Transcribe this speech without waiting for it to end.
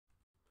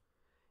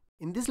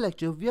In this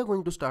lecture, we are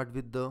going to start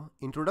with the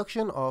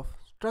introduction of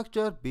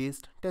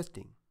structure-based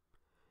testing.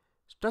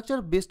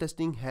 Structure-based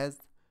testing has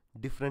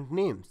different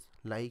names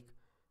like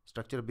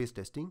structure-based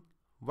testing,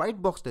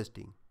 white box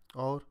testing,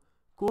 or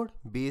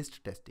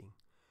code-based testing.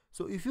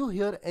 So if you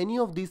hear any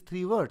of these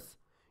three words,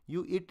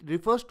 it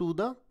refers to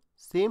the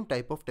same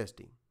type of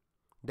testing,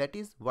 that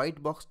is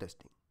white box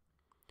testing.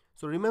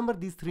 So remember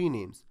these three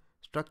names: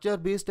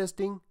 structure-based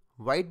testing,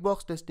 white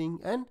box testing,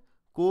 and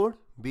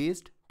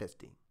code-based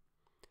testing.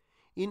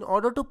 In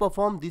order to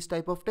perform this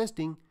type of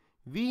testing,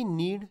 we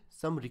need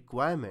some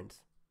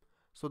requirements.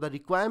 So the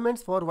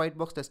requirements for white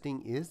box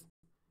testing is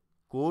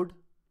code,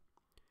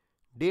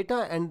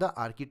 data and the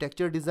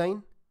architecture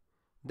design,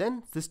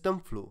 then system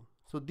flow.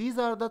 So these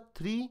are the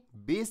three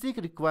basic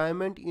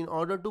requirements in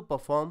order to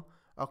perform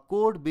a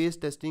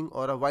code-based testing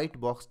or a white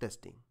box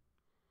testing.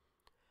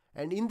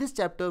 And in this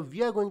chapter,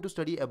 we are going to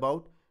study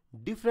about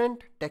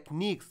different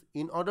techniques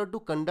in order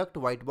to conduct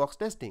white box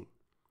testing.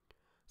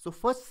 So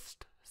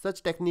first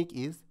such technique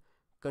is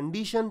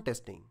condition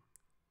testing.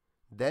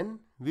 Then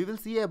we will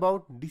see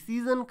about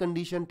decision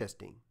condition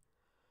testing.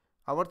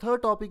 Our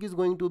third topic is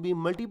going to be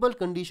multiple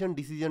condition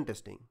decision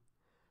testing.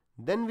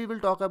 Then we will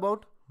talk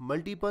about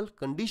multiple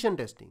condition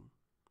testing.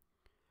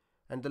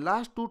 And the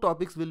last two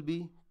topics will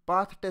be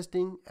path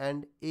testing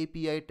and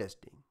API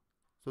testing.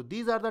 So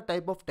these are the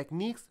type of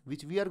techniques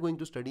which we are going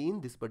to study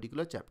in this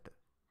particular chapter.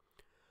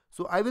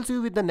 So I will see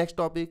you with the next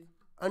topic.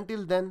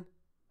 Until then,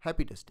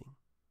 happy testing.